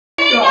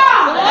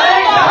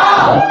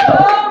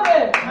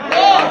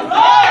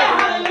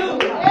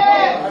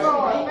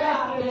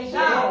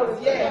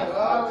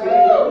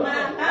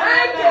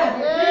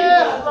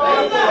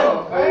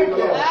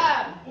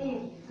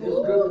It's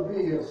good to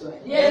be here,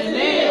 Saint. Yes, it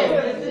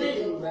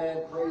is. Amen.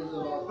 Praise the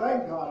Lord.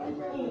 Thank God,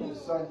 amen, for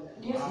this Sunday.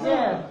 Yes,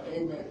 sir.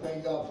 Amen.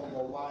 Thank God for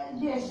my wife.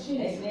 Yes,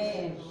 Jesus.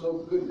 Amen. It's so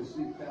good to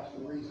see Pastor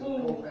Reese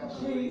and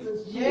co-pastor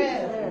Reese.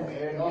 Yes.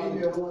 Amen. God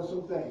is doing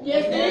some things.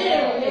 Yes, it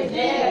is.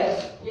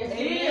 Yes, yes, it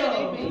is.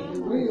 If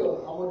you will,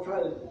 I'm going to try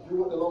to do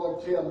what the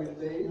Lord tells me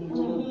today. Do a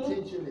little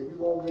teaching. If you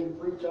want me to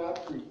preach, I'll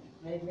preach.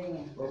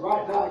 Amen. But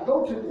right now,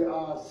 go to the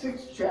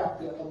 6th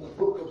chapter of the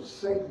book of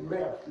St.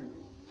 Matthew.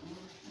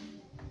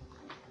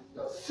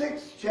 The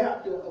 6th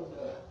chapter of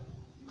the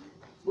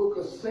book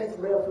of St.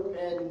 Matthew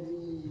and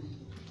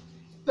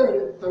the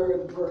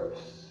 33rd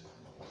verse.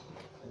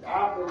 And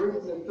after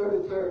reading the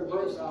 33rd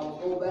verse, I'll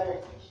go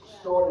back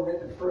starting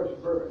at the first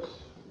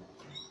verse.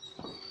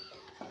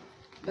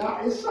 Now,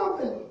 it's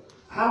something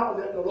how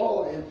that the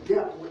Lord has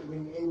dealt with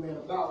me, amen,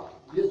 about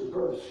this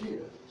verse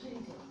here.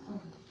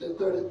 The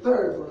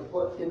 33rd verse.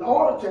 But in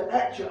order to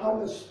actually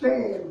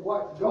understand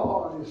what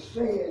God is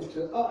saying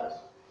to us,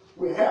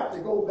 we have to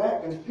go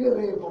back and fill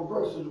in from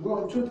verses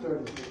 1 to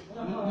 33.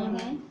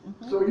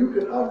 So you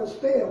can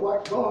understand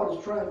what God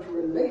is trying to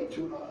relate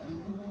to us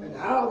and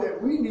how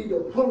that we need to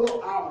pull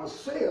up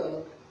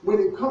ourselves when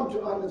it comes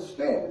to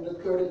understanding the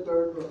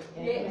 33rd verse.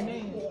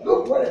 Amen.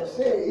 Look what it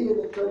said here in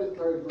the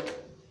 33rd verse.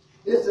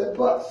 It said,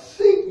 but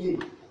seek ye.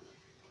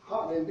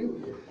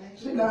 Hallelujah.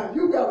 See, now if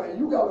you got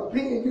a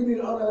pen, you need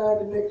to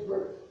underline the next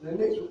verse,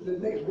 the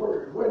next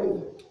word. What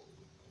is it?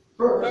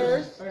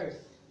 First.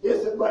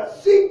 It said, but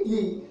seek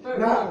ye.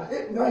 Now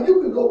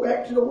you can go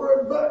back to the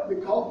word but,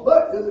 because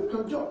but is a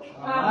conjunction.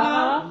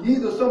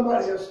 Either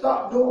somebody has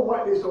stopped doing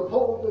what they're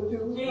supposed to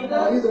do,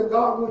 or either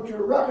God wants you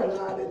to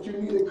recognize that you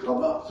need to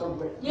come up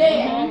somewhere.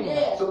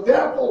 So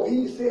therefore,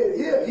 he said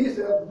here, he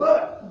said,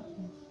 but.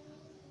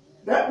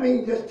 That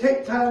means just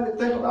take time to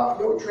think about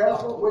your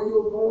travel, where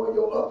you're going,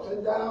 your ups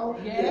and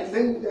downs, the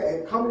things that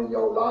have come in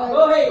your life.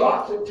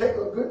 God should take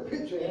a good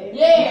picture of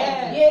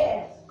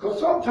it. Because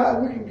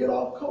sometimes we can get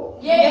off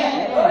course.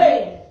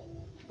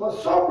 For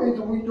some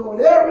reason, we're doing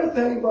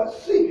everything but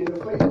seeking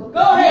the face of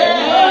God.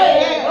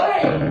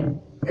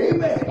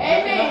 Amen.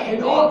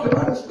 In order to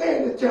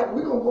understand this chapter,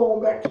 we're going to go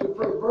on back to the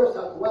first verse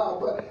after a while,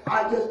 but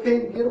I just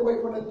can't get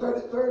away from the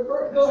 33rd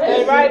verse.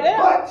 Stay right there.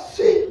 But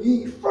seek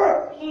ye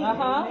first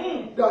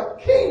the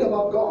kingdom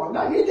of God.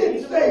 Now, he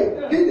didn't say,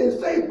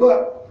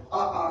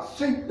 but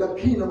seek the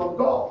kingdom of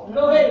God.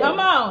 Come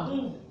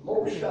on.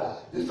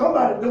 Is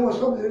somebody doing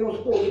something they don't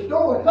supposed to be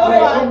doing?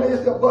 They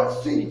say, but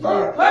seek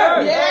first.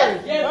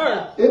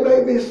 Yes. It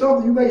may be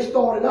something you may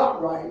start it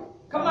out right.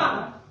 Come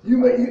on.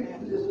 You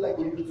just like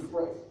we used to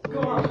pray.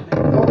 Come on.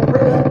 Don't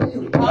pray like we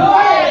used to pray. Come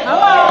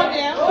on.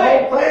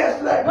 Don't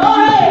fast like we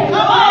used to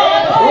pray.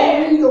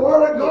 Don't read the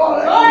word of God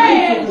like we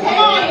used to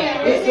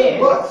pray. It said,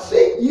 but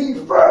seek ye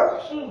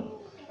first.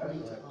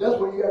 That's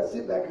when you got to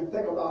sit back and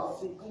think about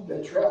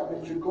the travel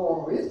that you're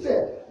going on. It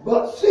said,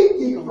 but seek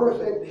ye first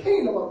the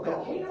kingdom of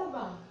God.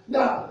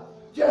 Now,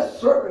 just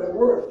circle the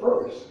word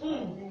first.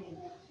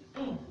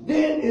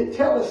 Then it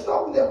tells us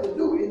something else to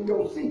do in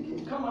your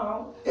seeking. Come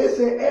on. It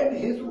said, and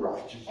his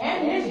righteousness.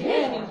 And his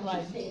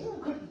righteousness.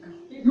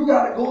 You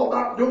got to go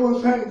about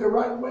doing things the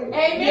right way.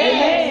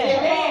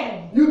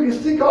 Amen. You can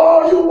seek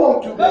all you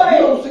want to, but if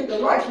you don't seek the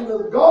righteousness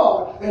of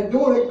God and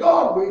doing it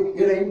God's way,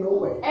 it ain't no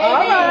way.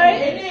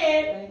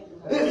 Amen.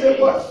 It said,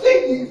 but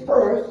seek ye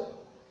first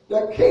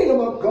the kingdom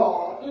of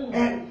God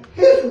and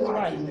his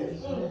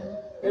righteousness.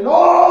 And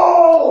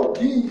all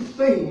these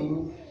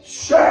things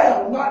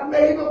shall, not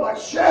maybe, but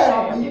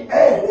shall be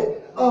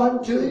added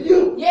unto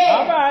you.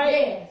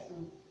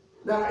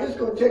 Now, it's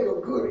going to take a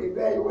good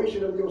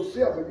evaluation of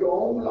yourself, of your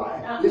own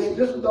life.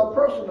 This is a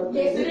personal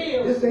thing.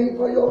 This ain't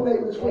for your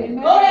neighbors.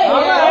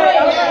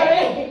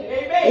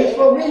 It's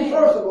for me,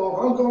 first of all.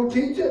 If I'm going to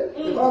teach it,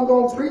 if I'm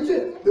going to preach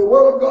it, the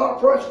word of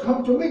God first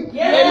come to me. He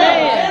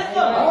said,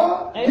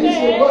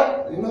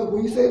 but,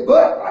 when you say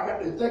but, I got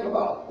to think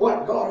about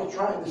what God is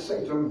trying to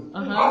say to me.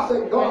 I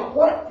say, God,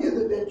 what is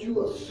it that you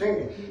are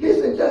saying? He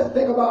said, just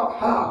think about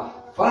how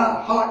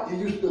fine heart you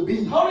used to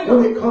be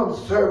when it comes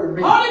to serving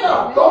me.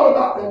 I thought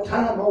about that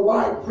time my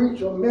wife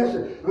preached a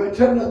message and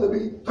telling us to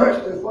be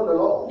thirsty for the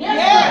Lord.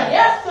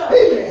 Yes, sir.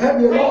 Amen.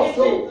 Have you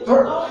also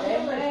thirsty?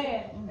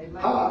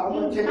 I'm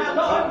going to take some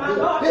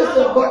time. It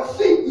said, but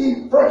seek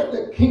ye first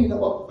the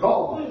kingdom of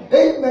God.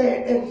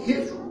 Amen. And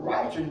his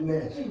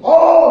righteousness.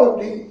 All of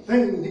these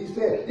things, he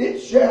said, it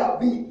shall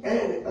be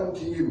added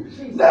unto you.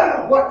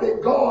 Now, what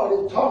that God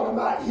is talking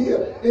about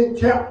here in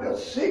chapter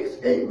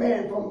 6,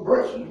 amen, from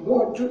verses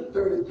 1 to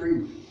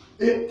 33,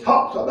 it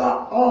talks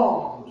about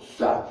alms.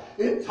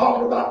 It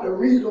talks about the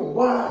reason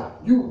why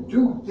you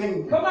do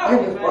things. Come on,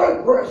 and the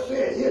first verse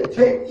said here,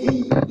 take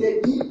heed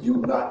that ye do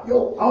not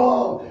your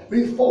arm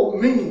before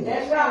men.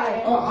 That's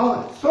right.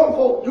 Some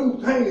folk do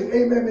things,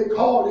 amen,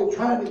 because they're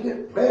trying to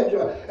get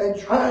pleasure and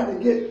trying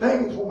to get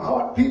things from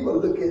how people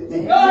look at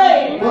them. Go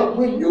ahead. But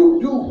when you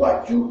do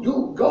what you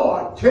do,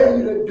 God tell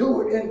you to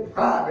do it in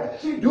private.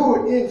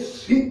 Do it in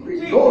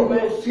secret. Go to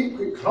your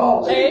secret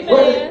closet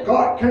where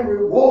God can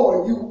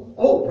reward you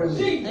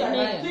openly.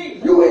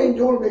 You ain't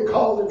doing it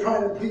because of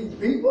trying to please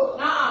people.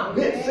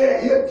 It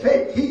said here,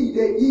 take heed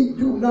that ye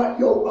do not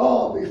your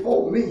arm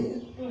before men.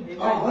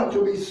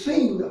 To be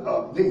seen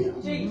of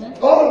them.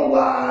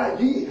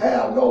 Otherwise ye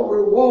have no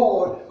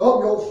reward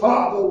of your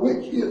Father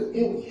which is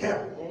in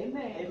heaven.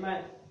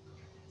 Amen.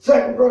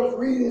 Second verse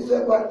reading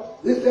said, but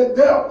it said,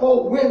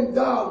 therefore when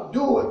thou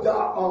doest thy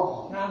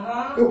arm,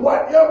 for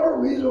whatever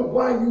reason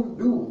why you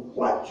do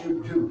what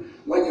you do,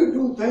 when you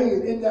do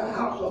things in the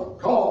house of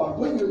God,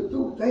 when you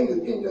do things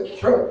in the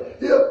church,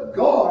 if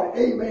God,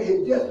 amen,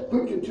 has just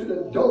put you to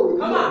the door to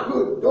be a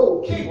good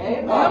doorkeeper,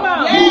 you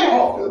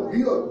ought to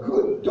be a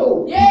good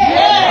doorkeeper.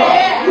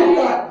 You're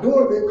not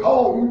doing it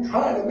because you're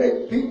trying to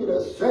make people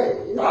to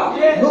say,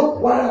 look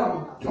what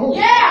I'm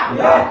doing.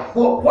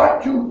 For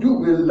what you do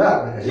with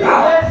love,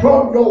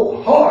 from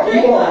your heart you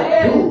ought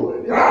to do it.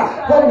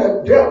 From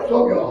the depths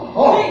of your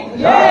heart.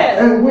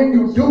 And when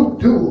you do it,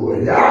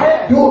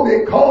 do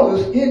it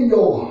because it's in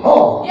your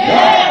heart.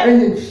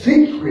 And in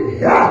secret,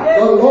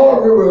 the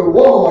Lord will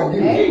reward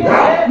you.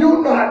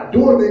 You're not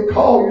doing it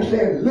because you're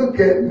saying, look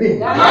at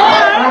me.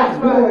 I'm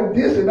doing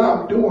this and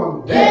I'm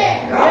doing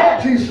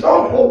that. See,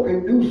 some folk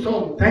can do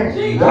some things.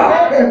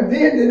 And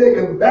then they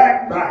can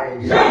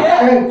backbite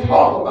and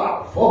talk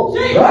about folks.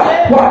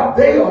 What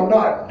they are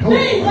not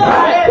doing.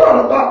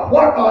 What about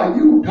what are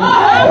you doing?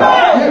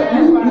 If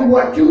you do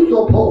what you're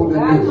supposed to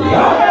do.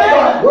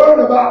 Stop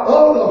worrying about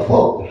other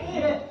folks.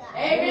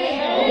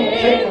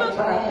 Take my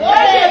time.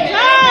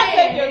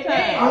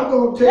 I'm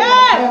going to take my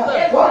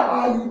time. Why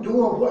are you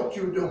doing what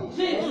you're doing?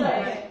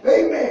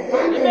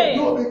 Amen.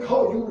 Do it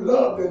because you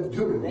love to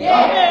do it.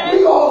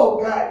 We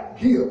all got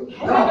gifts.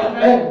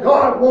 And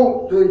God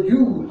wants to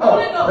use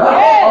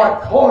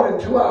us according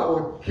to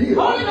our gifts.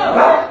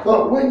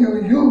 But when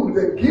you use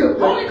the gift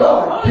that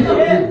God gives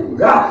you,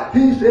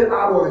 He said,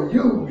 I will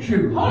use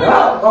you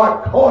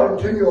according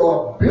to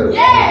your ability.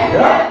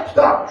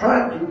 Stop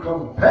trying to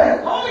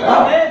compare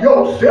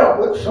yourself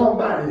with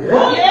somebody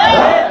else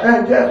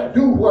and just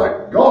do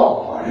what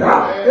God,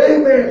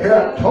 amen,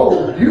 have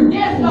told you.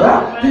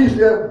 He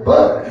said,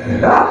 but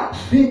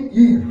seek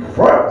ye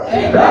first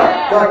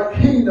the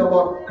kingdom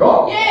of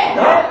God.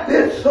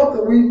 It's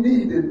something we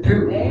need to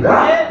do.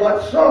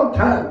 But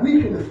sometimes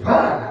we can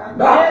find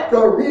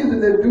the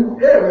reason to do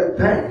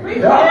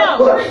everything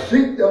but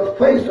seek the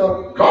face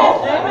of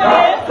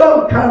God.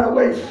 Some kind of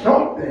way,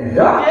 something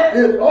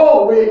is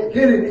always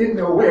getting in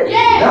the way.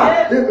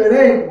 If it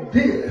ain't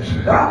this,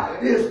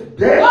 it's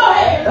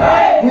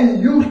that. We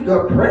used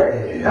to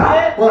pray,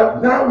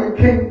 but now we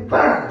can't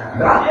find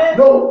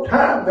no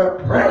time to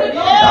pray.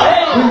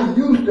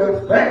 We used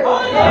to fast,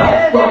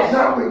 but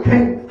now we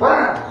can't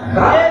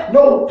find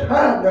no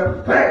time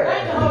to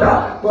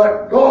fast.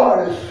 But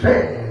God is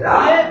saying,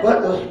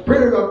 but the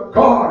Spirit of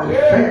God is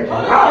saying,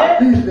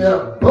 He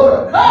said,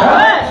 but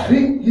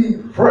seek ye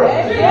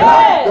first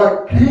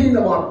the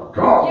kingdom of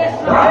God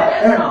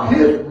and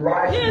His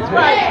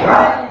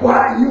righteousness.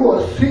 While you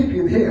are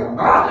seeking Him,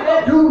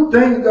 do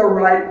things the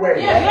right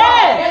way.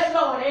 Yes,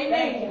 Lord.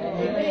 Amen.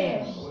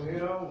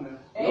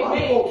 A lot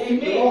of folks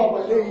seek the Lord,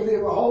 but they ain't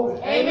living holy.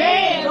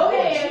 Amen. Go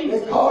ahead.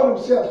 They call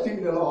themselves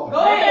seeking the Lord. Go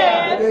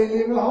ahead. But they ain't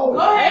living holy.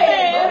 Go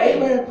ahead.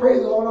 Amen.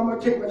 Praise the Lord. I'm going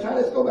to take my time.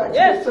 Let's go back to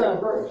the second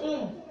verse.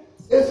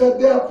 It said,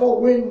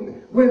 therefore,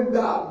 when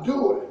thou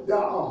doest thy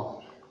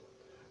arms.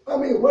 I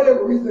mean,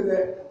 whatever reason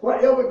that,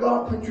 whatever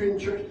God put you in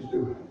church to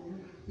do,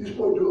 you're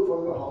supposed to do it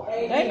from your heart.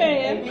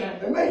 Amen.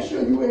 And make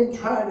sure you ain't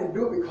trying to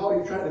do it because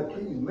you're trying to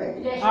please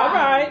man. All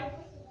right.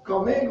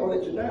 Because man gonna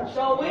let you down.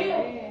 So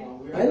will.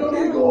 Ain't no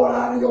need to go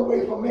out of your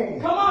way for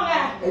man. Come on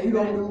now. And you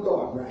don't do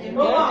God right. Come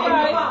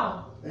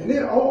on. And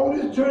then on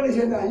this journey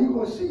here now, you're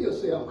going to see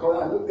yourself,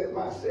 because I looked at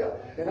myself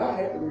and I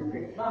had to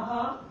repent.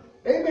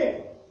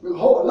 Amen.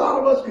 Behold, a lot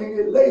of us can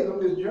get lazy on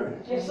this journey.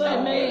 Yes,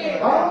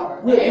 amen.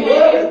 We'll do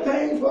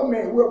everything for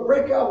man. We'll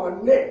break our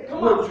neck.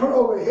 We'll turn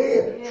over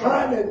head,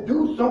 trying to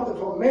do something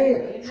for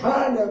man,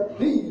 trying to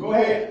please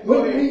man.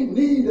 When we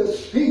need to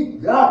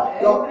seek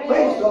the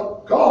face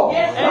of God.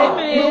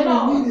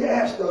 When we need to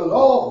ask the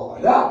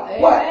Lord,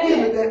 what is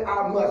it that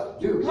I must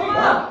do?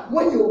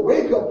 When you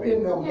wake up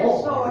in the morning,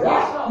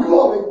 you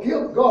ought to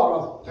give God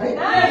a thank you.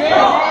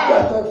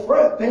 That's the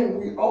first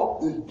thing we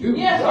ought to do.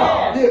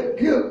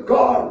 Give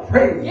God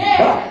praise.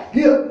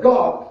 Give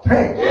God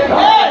thanks.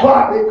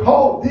 Why?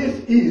 Because this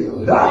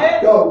is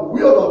the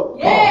will of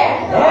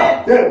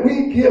God, that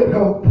we give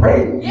Him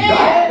praise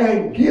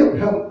and give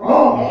Him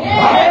honor.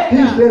 He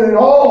said in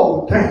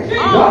all things,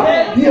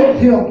 give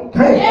Him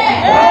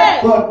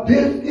thanks. But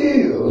this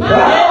is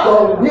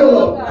the will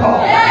of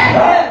God.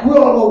 we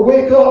ought to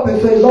wake up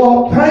and say,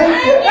 Lord,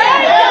 thank you.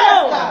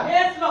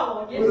 Yes,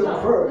 Lord. Yes,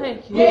 Lord.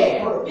 Thank you.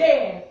 Yeah.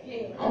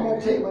 I'm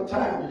going to take my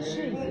time.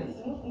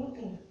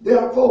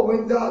 Therefore,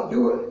 when thou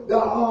do it,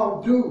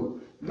 thou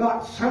do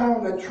not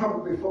sound the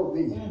trumpet before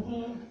thee.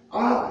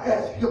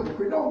 As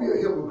hypocrite. Don't be a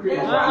hypocrite.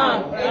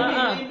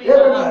 Everybody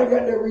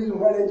got their reason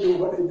why they do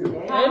what they do.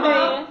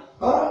 Amen.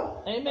 Huh?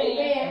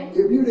 Amen.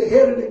 If you the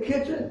head of the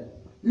kitchen,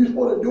 you're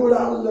supposed to do it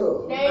out of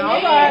love. All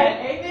right.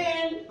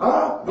 Amen.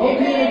 Huh? Don't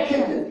be in the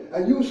kitchen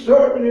and you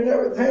serving and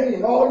everything,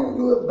 and all you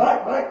do is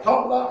back,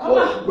 talk about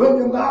folks, run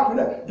your mouth and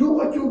that. Do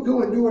what you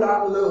do and do it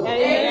out of love.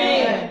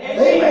 Amen.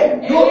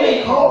 Amen. Do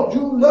it because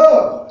you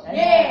love.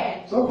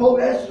 Yeah. Some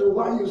folks ask you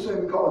why you say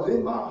because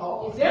in my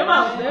heart. It's in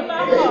my heart.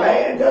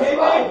 Amen. That's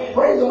right.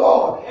 Praise the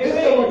Lord. It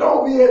said, well,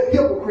 don't be a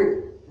hypocrite.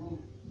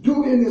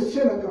 Do in the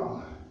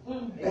synagogue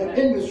and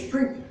in the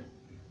street,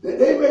 that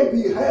they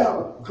may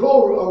have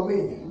glory of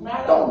men.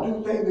 Don't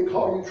do things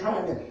because you're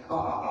trying to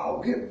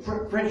get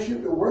friendship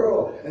to the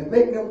world and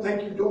make them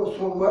think you're doing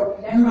so much.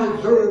 You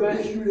deserve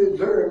this, you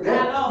deserve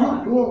that.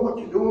 You're doing what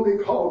you're doing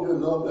because you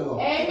love the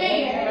Lord.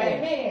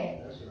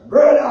 Amen.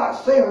 Verily I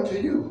say unto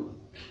you,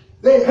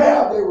 they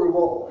have their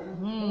reward.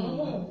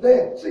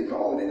 They see,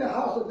 come on in the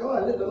house of God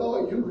and let the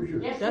Lord use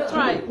you. Yes, that's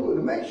right.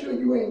 Make sure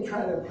you ain't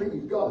trying to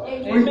please God.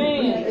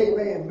 Amen.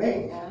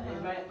 Amen.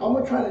 I'm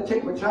going to try to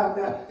take my time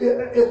now.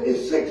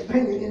 It's 6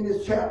 things in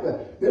this chapter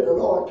that the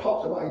Lord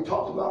talks about. He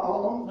talks about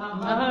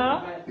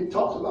honor. He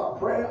talks about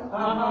prayer.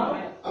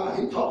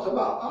 He talks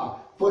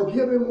about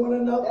forgiving one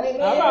another.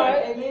 All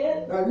right.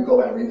 Amen. Now, if you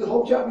go back and read the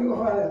whole chapter, you're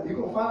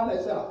going to find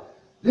that out.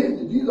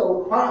 These are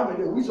requirements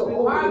that we're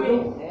supposed to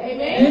do.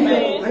 These are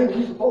the things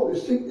we're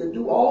supposed to seek to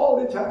do all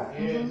the time.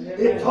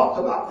 It talks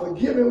about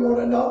forgiving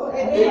one another.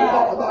 It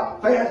talks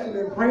about fasting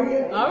and praying.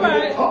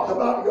 It talks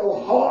about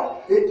your heart.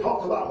 It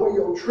talks about where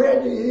your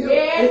treasure is.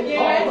 It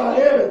talks about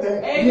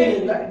everything.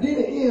 Then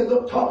it ends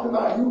up talking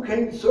about you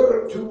can't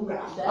serve two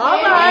masters.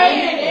 All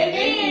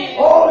right.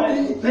 All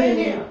these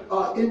things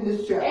are in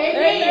this chapter.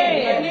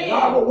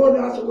 I was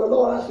wondering, I said, well,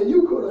 Lord,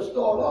 you could have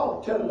started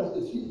off telling us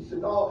the seeds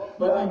and all,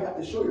 but I got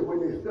to show you where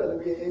they're feeling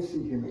me and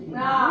seeking me.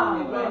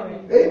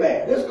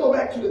 Amen. Let's go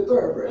back to the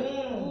 3rd verse.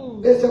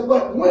 It said,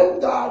 but when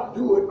thou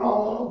do it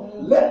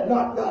let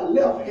not thy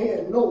left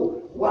hand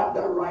know what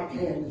thy right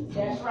hand is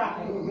doing. That's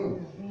right.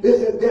 It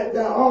said that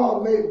thy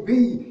arm may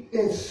be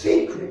in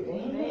secret.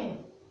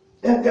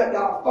 And that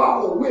thy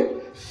Father which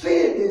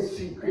said in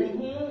secret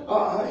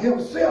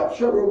himself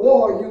shall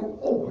reward you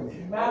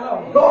openly.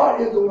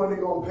 God is the one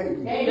that's going to pay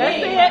you. That's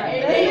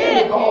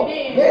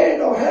it. They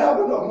don't have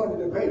enough money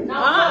to pay you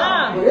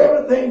for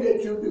everything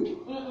that you do.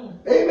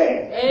 Amen.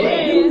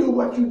 But you do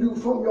what you do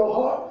from your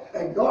heart,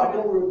 and God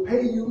will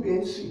repay you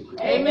in secret.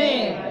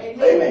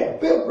 Amen.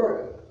 5th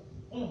verse.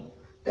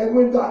 And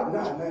when God,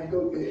 now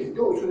it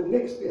goes to the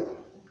next step.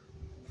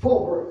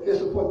 4th verse. It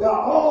says, for thy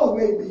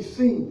arms may be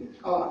seen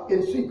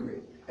in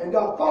secret, and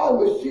thy Father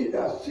will see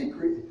thy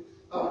secret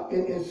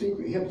in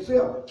secret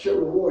himself shall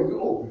reward you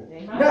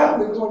openly. Now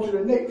we're going to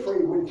the next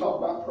phrase when we talk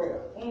about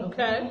prayer.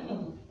 Okay.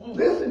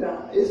 Listen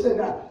now. It said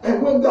now,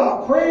 and when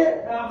thou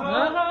prayest,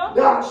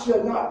 thou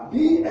shalt not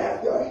be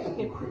as the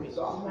hypocrites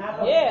are.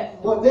 Yes.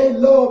 For they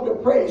love to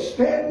pray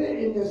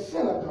standing in the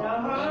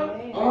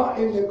synagogue,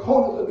 in the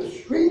corners of the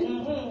street,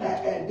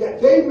 and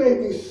that they may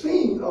be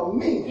seen of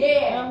men.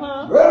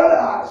 Verily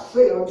I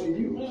say unto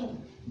you,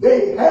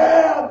 they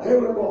have their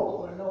reward.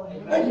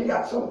 And you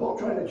got some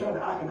folks trying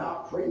to I can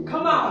out-pray.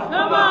 Come on.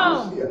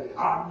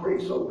 I pray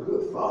so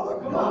good, Father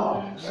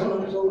God.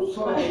 Sons,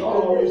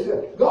 all this.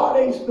 God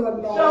ain't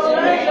studying all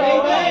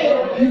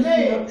that. You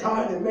see them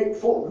trying to make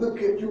folk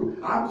look at you.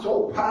 I'm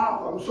so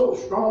powerful. I'm so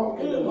strong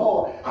in the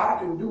Lord. I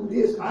can do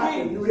this. I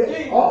can do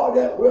that. All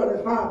that well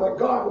and fine, but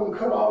God won't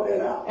cut all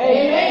that out.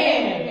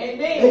 Amen.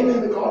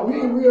 Because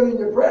we ain't real in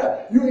your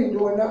prayer. You ain't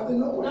doing nothing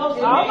no way.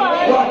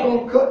 God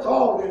gonna cut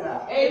all that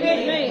out.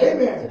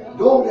 Amen.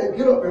 Those that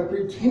get up and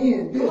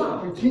pretend this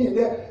and pretend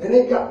that, and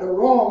they got the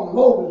wrong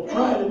motives,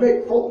 trying to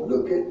make folks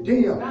look at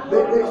them that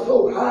they're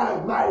so high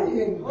and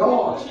mighty in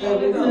God,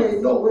 and that you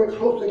ain't nowhere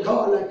close to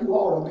God like you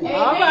ought to be.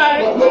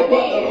 But look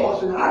what the Lord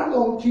said. I'm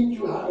going to teach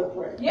you how to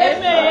pray.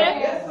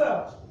 Yes,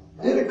 sir.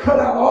 Then it cut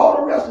out all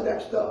the rest of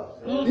that stuff.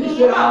 He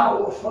said,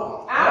 our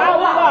Father.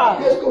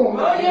 It's going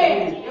on.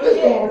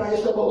 It's going on. He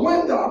said, but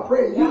when thou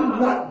pray, use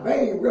not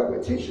vain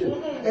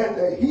repetition as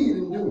the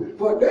heathen do,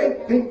 for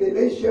they think that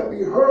they shall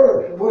be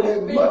heard, for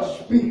they must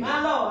speak.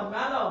 My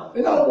Lord.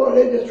 In other words,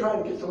 they're just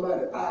trying to get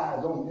somebody's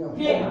eyes on them.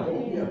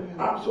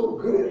 I'm so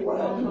good at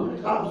what I do.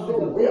 I'm so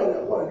well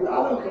at what I do.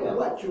 I don't care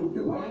what you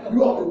do.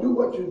 You ought to do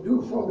what you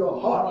do from your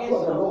heart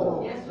for the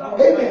Lord.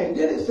 Amen.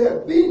 Then it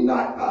said, be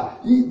not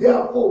ye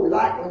therefore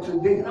like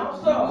unto them,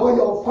 for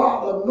your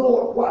Father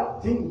knoweth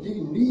what things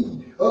ye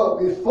need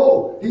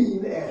before he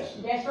even asks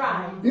you. That's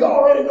right. He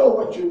already know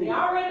what you need.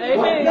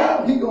 But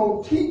now he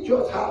going to teach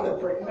us how to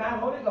pray.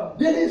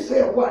 Then it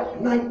said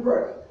what? 9th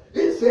verse.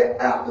 It said,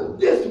 after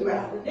this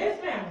matter,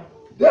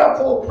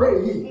 therefore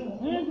pray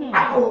ye,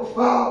 our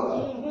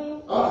Father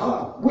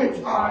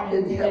which art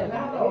in heaven.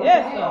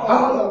 Yes, sir.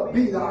 Hallowed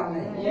be thy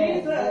name.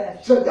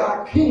 Jesus. So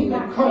thy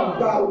kingdom come,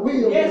 thy will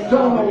be Yes,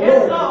 done on Lord.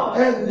 Yes, earth Lord.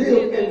 and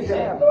live in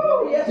heaven.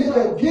 Yes, He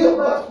said, give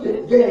us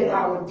this day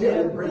our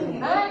daily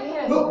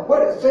bread. Look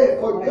what it said.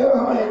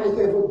 It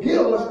said,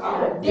 forgive us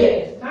our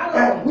debts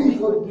as we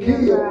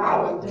forgive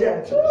our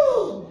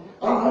debtors.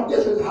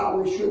 This is how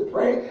we should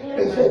pray.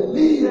 It said,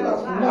 lead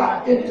us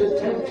not into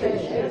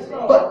temptation,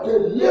 but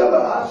deliver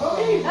us from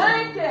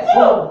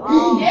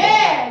evil.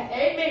 Yes.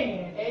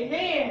 Amen.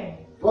 Amen.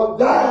 For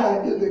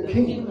thine is the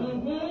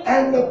kingdom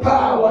and the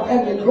power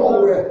and the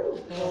glory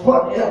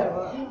forever.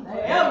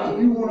 If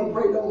you want to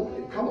pray,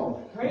 don't come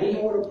on. If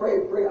you want to pray,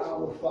 pray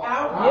our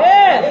Father.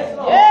 Yes.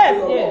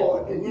 Yes. To the Yes.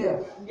 Lord.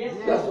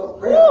 And that's a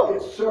prayer.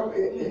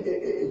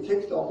 It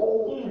takes the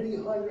whole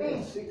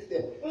 360.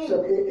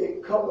 So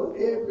it covers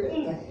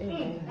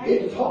everything.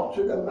 It talks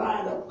to the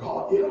mind of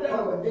God. It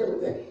covers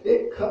everything.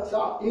 It cuts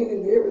out in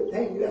and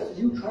everything. That's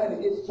you trying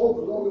to get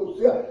focused on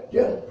yourself.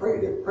 Just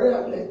pray the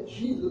prayer that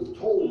Jesus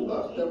told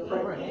us to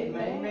pray.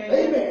 Amen.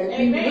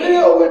 Amen. Be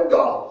real with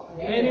God.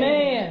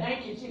 Amen.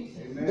 Thank you, Jesus.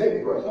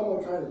 Maybe first I'm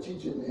going to try to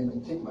teach it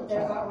and take my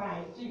That's all time.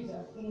 right, Jesus.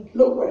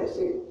 Look what it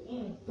said.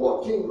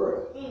 14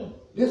 verse.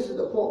 This is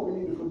the point we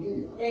need to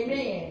forgive.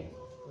 Amen.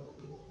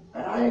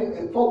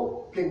 And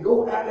folk can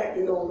go out like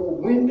they don't know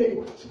when they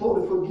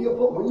supposed to forgive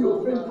folk. When you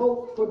offend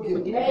folk, forgive.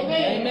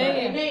 Amen.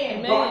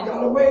 Amen. God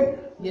got away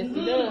Yes,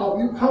 he does. of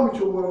you coming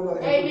to one another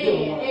and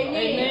forgiving one another.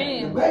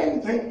 Amen. The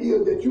main thing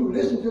is that you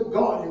listen to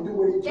God and do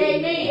what He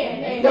tells you.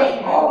 Amen.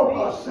 That's all of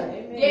us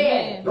saying.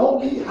 Yes.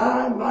 Don't be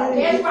high and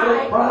mighty, That's get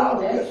right. so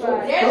proud, and get so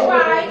That's stubborn,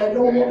 right. and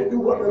don't want to do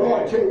what the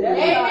Lord tells you.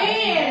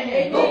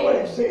 Amen. Look what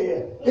Amen. it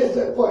said. It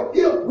said, for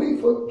if we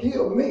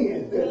forgive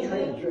men their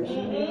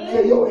transgression,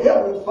 say your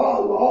heavenly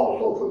Father will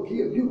also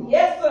forgive you.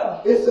 Yes,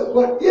 sir. It said,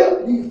 but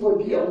if ye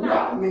forgive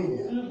not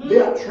men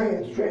their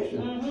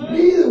transgression,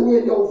 neither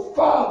will your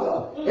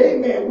Father,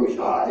 amen, which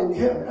are in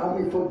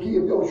heaven,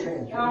 forgive your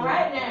transgression. All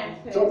right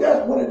now. So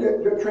that's one of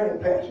the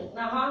transgressions.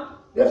 Uh-huh.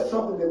 That's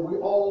something that we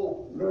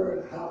all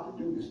learn how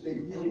to do to stay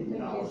free in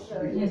our Yes, sir.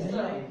 spirit. Yes,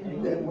 sir.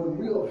 That when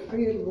we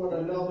offend one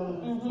another,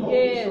 don't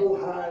Yes. be so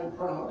high and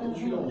proud that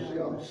you don't say,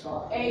 I'm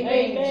sorry.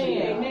 Amen.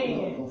 Say,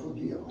 Amen. don't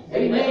forgive me.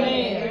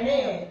 Amen.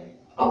 Amen.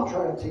 I'm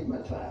trying to take my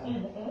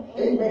time.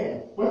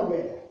 Amen. Well,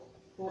 man.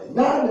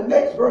 Now in the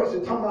next verse,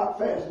 it's talking about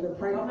fasting and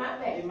praying. I'm not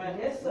that.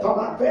 Yes, sir.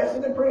 Talking about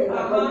fasting and praying.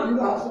 Uh-huh. You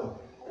know how some,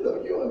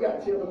 look, you don't got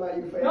to tell them how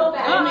you fast.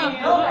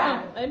 Nobody.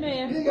 Nobody.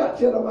 Amen. You ain't got to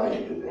tell them how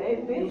you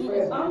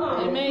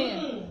fast.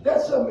 Amen.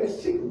 That's something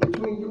that's secret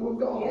between you and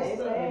God. Yes,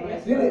 sir.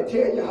 Yes, Then sir. it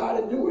tell you how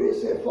to do it.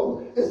 It said,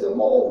 it's a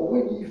more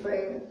when ye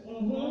fast.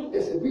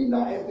 It said, be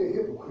not as the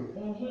hypocrite.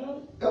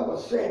 Ever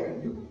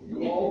saying,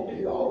 you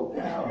all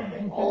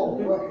down, all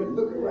rugged,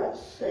 looking right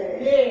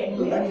sad.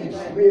 Look like you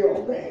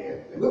smell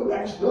bad. Look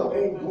like stuff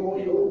ain't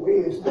going your way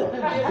and stuff.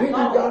 Then you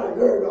got to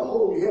learn to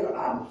hold your head up.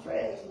 I'm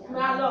fasting.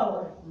 My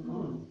Lord.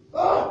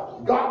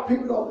 God,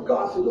 people don't,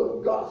 God said,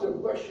 look, God said,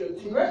 brush your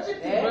teeth. Brush your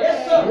teeth.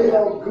 Yes, sir.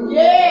 Smell good.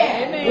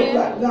 Yeah. Look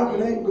like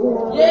nothing ain't going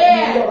on.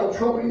 Yeah. You got a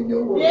trouble in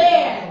your world.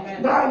 Yeah.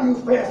 Now you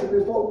fasting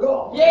before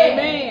God. Yeah.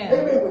 Amen.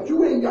 Amen. But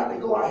you ain't got to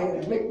go out here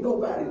and make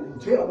nobody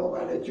and tell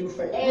nobody that you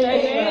fast.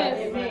 Amen.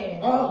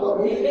 Amen. But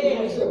when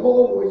he said,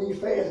 more when you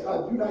fast,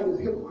 do not as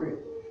a hypocrite,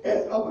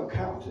 as of a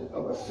countenance,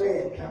 of a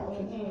sad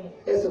countenance.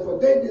 It said, for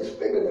they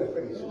disfigure their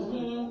faces,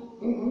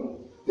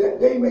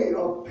 that they may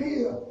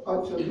appear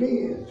unto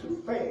men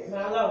to fast.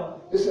 My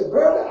Lord. It said,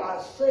 verily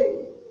I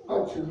say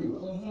unto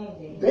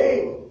you,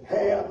 they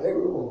have their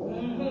reward.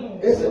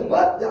 It said,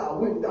 but thou,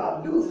 when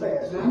thou do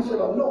fast, he said,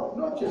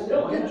 anoint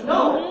yourself. Get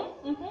your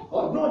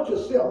anoint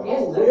yourself.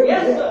 Yes, sir.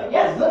 Yes, sir.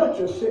 Yes, sir. Anoint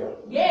yourself.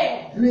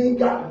 Yeah. You ain't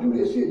got to do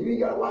this here. You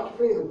ain't got to wash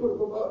your face and put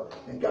them up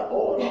and got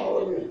all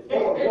of this.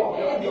 All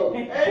walking out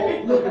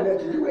there, looking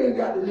at you. You ain't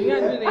got to do You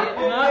gotta do that.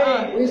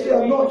 that. When he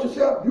said anoint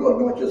yourself, you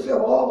anoint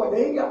yourself all, but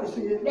they ain't got to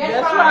see it. That's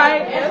That's right.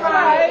 right. That's That's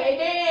right. right.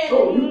 Amen.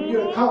 So you can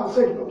get a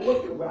conversation of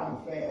look at where I'm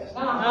fast.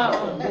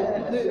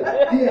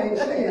 He ain't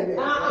saying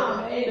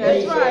that. He That's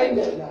ain't right. saying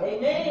that now.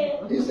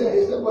 Amen. He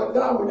said, but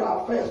thou when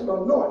thou fast,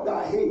 anoint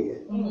thy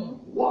head,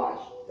 wash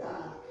thy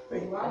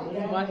face.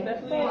 Watch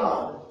that face.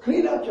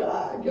 Clean out your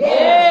eyes. Get Yeah.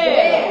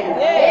 all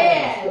that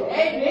Yeah. stuff.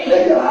 Amen.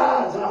 Clean your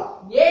eyes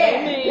out.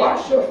 Yeah.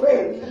 Wash your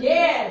face.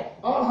 Yeah.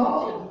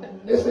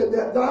 It said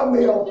that thou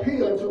may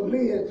appeal to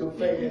men to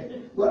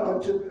fast, but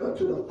unto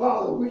the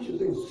Father which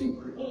is in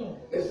secret.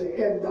 It said,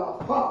 and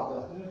thy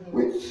Father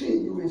which see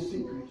you in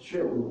secret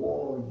shall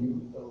reward you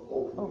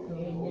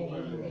openly.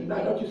 Now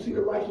don't you see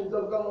the righteousness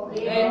of God?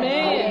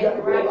 Amen. You got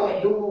to go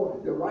about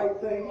doing the right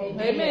thing.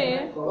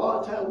 Amen. A lot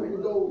of times we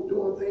can go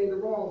doing things the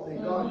wrong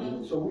thing. God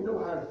did. So we know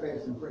how to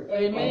fast and pray.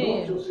 Amen.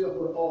 Anoint yourself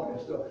with all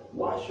that stuff.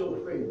 Wash your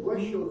face.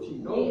 Brush your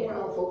teeth. Don't go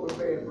around folk with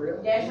bad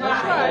breath. That's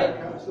That's right.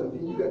 That kind of stuff.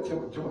 Then you got to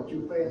tell what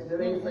you fast.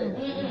 That ain't fast.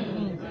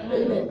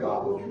 Amen.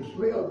 God wants you to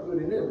smell good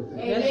and everything.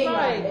 That's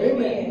right.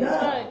 Amen.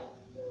 That's Now, right.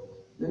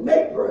 the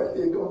next verse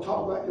is going to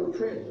talk about your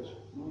treasures.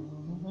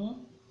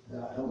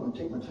 I'm going to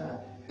take my time.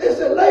 It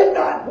said, lay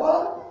not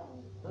what?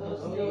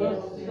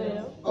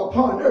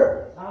 Upon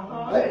earth.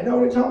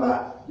 ain't talking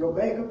about your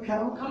bank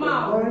account, Come your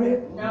on. money,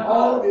 No.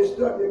 all this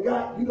stuff you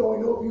got. You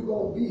don't know if you're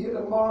going to be here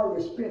tomorrow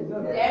to spend none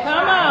of that. That's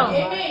Come right. on.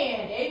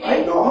 Amen. Amen.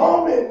 Ain't no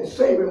harm in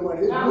saving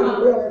money. It's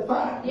really well and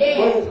fine. Yeah.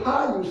 But it's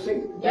how you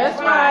save it. That's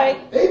right.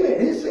 Amen.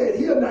 He said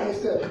here now, he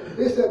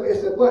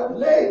said, but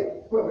lay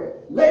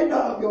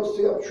not up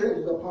yourself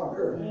treasures upon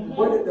earth,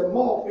 where that the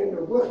moth and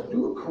the rust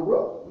do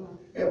corrupt,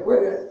 and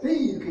where that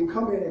thieves can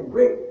come in and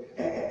break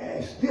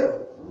and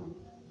steal.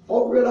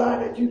 Folk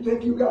realize that you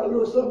think you got a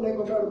little something, they're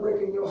going to try to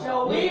break in your house.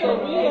 Show will.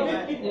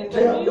 Yes,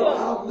 Tell your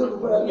house looking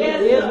for that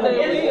Yes, little they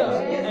bit. will.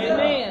 Yes, sir.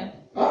 Amen.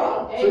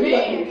 So you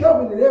got to be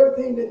covered in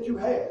everything that you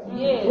have.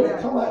 Yeah. When they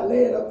talking about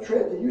laying up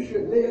treasure, you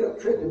should lay it up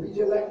treasure, be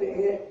just like they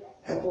had.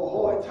 And for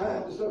hard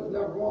times and stuff, there's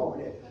nothing wrong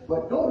with that.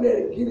 But don't let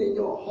it get in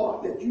your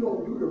heart that you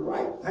don't do the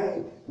right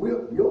thing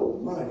with your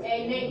money.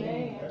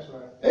 Amen. That's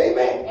right.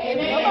 Amen.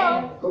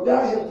 Amen. Go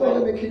down here,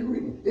 follow me, keep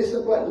reading. It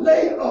said, but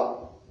lay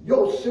up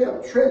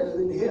yourself treasures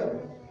in heaven,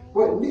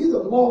 where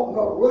neither moth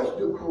nor rust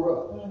do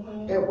corrupt,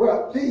 and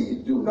where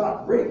thieves do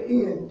not break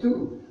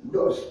into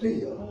nor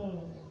steal.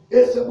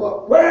 It said,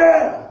 but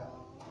where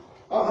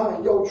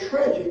your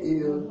treasure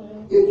is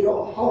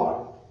your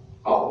heart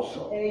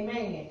also.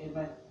 Amen.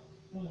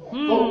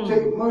 Folks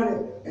take money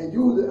and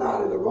use it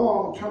out of the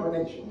wrong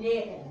termination.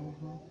 Yeah.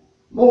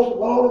 Most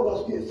of all of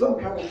us get some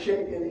kind of check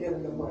in the end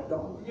of the month,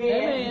 don't we?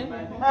 Amen.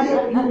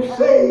 If you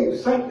saved,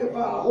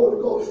 sanctified, Holy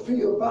Ghost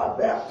filled, by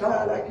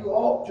baptized like you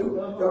ought to,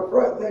 the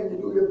first thing you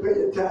do, you pay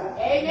your tithe.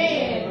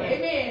 Amen.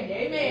 Amen.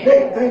 Amen.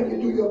 Next thing you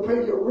do, you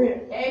pay your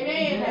rent.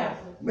 Amen.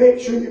 Make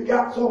sure you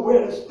got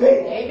somewhere to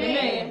stay.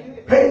 Amen.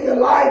 Pay your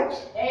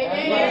lights.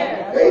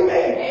 Amen.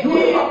 Amen. Do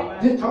it Amen.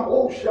 right. This time,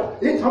 oh shot.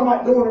 This talking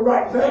about doing the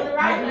right On the thing.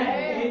 right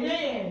thing.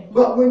 Amen.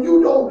 But when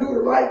you don't do the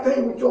right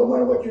thing with your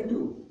money, what you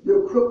do?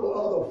 You cripple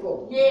other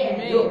folks.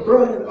 Yeah. You're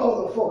burning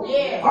other folks.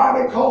 Yeah.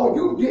 Why? Because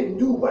you didn't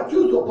do what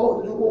you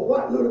supposed to do with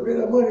what little bit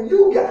of money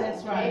you got.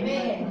 That's right.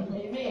 Amen.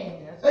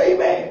 Amen.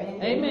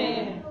 Amen.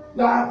 Amen.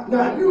 Now,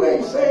 if you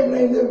ain't saved and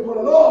ain't living for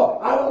the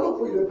Lord, I don't look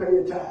for you to pay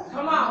your tithe.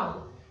 Come on.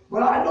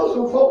 But I know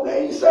some folk that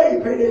ain't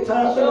saved, pay their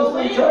tithe, Show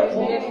in will. some church.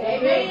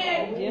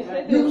 Amen. Yes,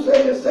 they do. You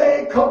say you're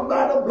saved, come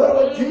by the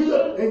blood of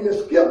Jesus, and you're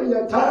skipping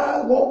your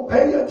tithe, won't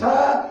pay your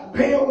tithe,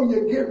 pay them when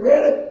you get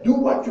ready, do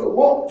what you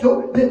want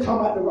to, then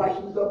talk about the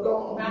righteousness of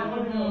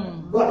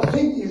God. But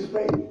seek his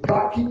face.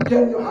 God keep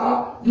telling you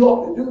how you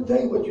ought to do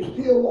things, but you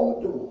still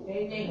won't do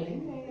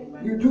Amen.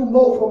 them. You do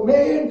more for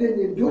man than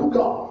you do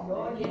God.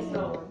 Lord, yes,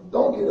 Lord.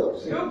 Don't get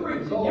upset. You're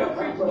preaching. Lord, You're have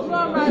preaching. mercy. Come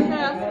on, right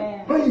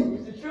now.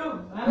 Please. It's the truth.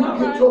 You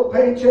get your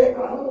paycheck, I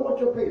don't know what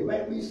your pay,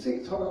 maybe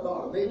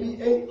 $600, maybe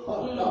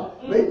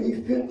 $800, maybe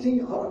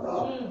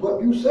 $1,500.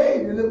 But you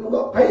say you live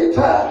up, pay your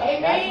tithe.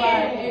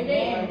 Amen.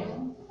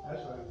 Amen.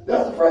 That's right.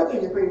 That's the first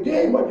thing you pay.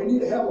 Then what you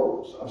need to have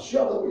a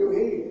shelter over your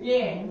head.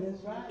 Yeah.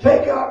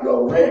 Take out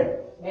your rent.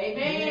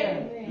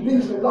 Amen. You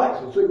need some lights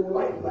so you can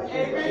light.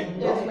 Amen.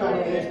 That's kind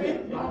of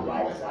thing. My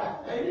lights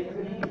out.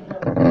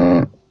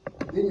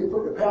 Then you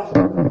put the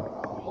pastor on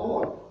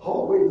a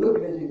hard way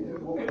looking at you.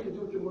 What you do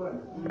with your money?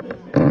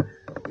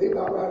 They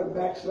about ready to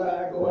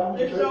backslide, go out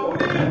to church. Don't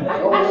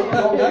want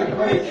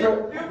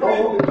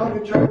to come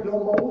to church no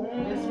more.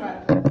 That's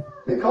right.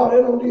 Because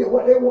they don't do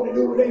what they want to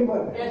do with their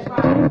money. That's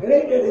right. It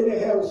ain't that they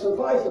didn't have a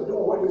suffice of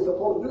doing what they're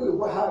supposed to do,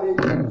 but how they use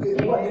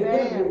it, what they do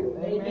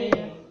with it.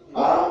 Amen. I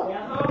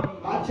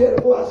tell you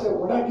what, I said,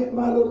 when I get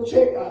my little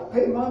check, I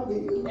pay my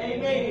bills.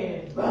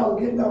 Amen. If I don't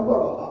get nothing but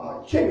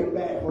a chicken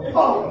bag for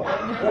Papa,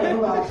 that's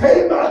when I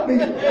pay my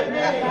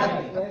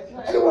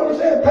bills. See what I'm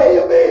saying? Pay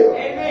your bills.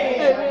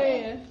 Amen.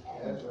 Amen.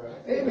 That's right.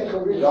 Amen.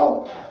 Because we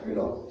don't,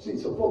 see,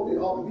 some folks that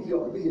ought to be here,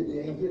 they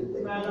ain't here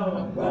today. My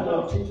Lord. But I'm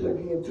going to teach it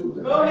again too.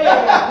 Go ahead.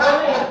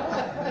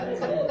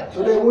 So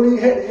they wouldn't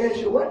even have to ask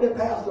you what the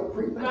pastor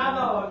preached. My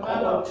Lord. My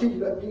I'm Lord. going to teach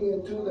it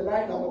again too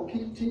tonight. I'm going to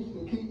keep teaching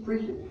and keep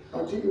preaching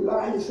until you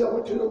lie yourself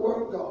into the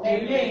word of God.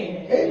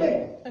 Amen.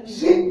 Amen.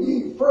 Seek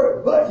ye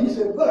first. But, he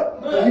said, but.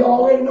 You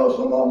already know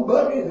some of them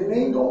bugging and they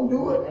ain't going to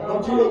do it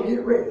until they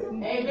get ready.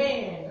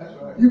 Amen. That's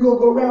right. You're going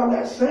to go around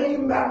that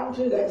same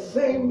mountain.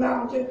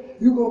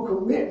 You're going to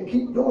commit and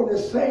keep doing the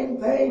same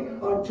thing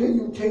until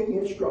you take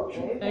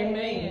instruction. Amen.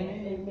 Amen.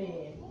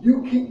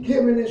 You keep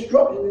giving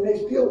instruction and they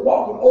still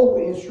walking over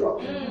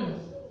instruction.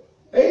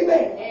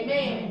 Amen.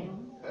 Amen.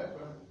 That's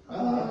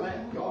right.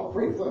 Y'all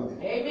pray for me.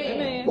 Amen.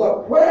 Amen.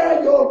 But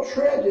where your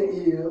treasure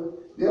is,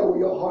 there will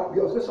your heart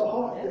goes. It's a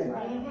heart thing.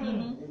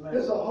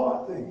 It's a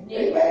heart thing.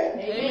 Amen.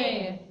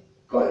 Amen.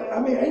 Because,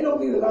 ain't no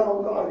need to lie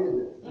on God, is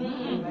it?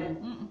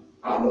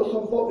 I know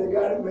some folk that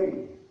got it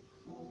made.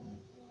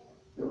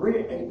 The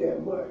rent ain't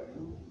that much.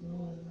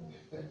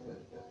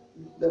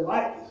 The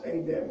lights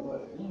ain't that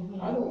much.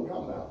 I know what I'm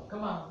talking about.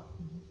 Come on.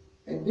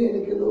 And then they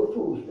get a little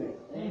food stamp.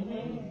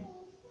 Amen.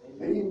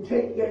 And even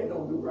take that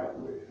don't do right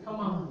with it. Come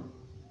on.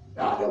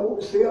 Out there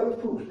want to sell the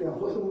food stamp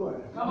for some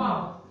money. Come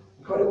on.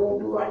 Because they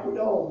won't do right with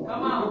their own.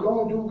 Come If on. you're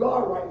going to do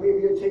God right, maybe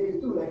he'll take you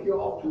through like you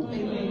ought to.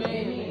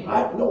 Amen.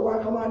 I know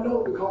why come I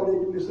know because they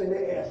do this thing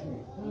they ask me.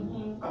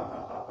 Mm-hmm.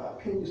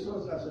 Can you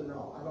son? I said,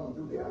 no, I don't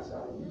do the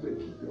outside. You better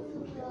keep your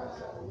foot to the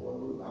outside. I'm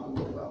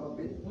going about my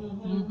business.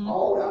 Mm-hmm.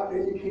 All out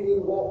there, you can't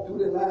even walk through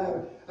the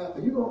line.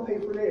 You gonna pay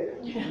for that?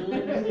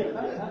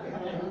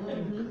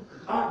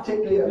 I'll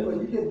take care of it, but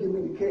you just give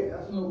me the cash.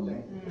 That's no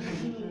thing.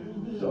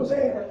 So I'm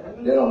saying,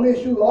 they don't miss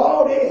you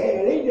all they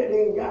had.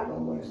 They ain't got no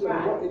money. So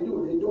Right. what they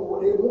do, they do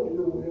what they want to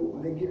do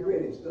when they get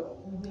ready and stuff.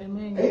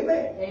 Amen.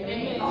 Amen.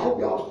 Amen. I hope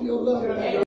y'all still love me.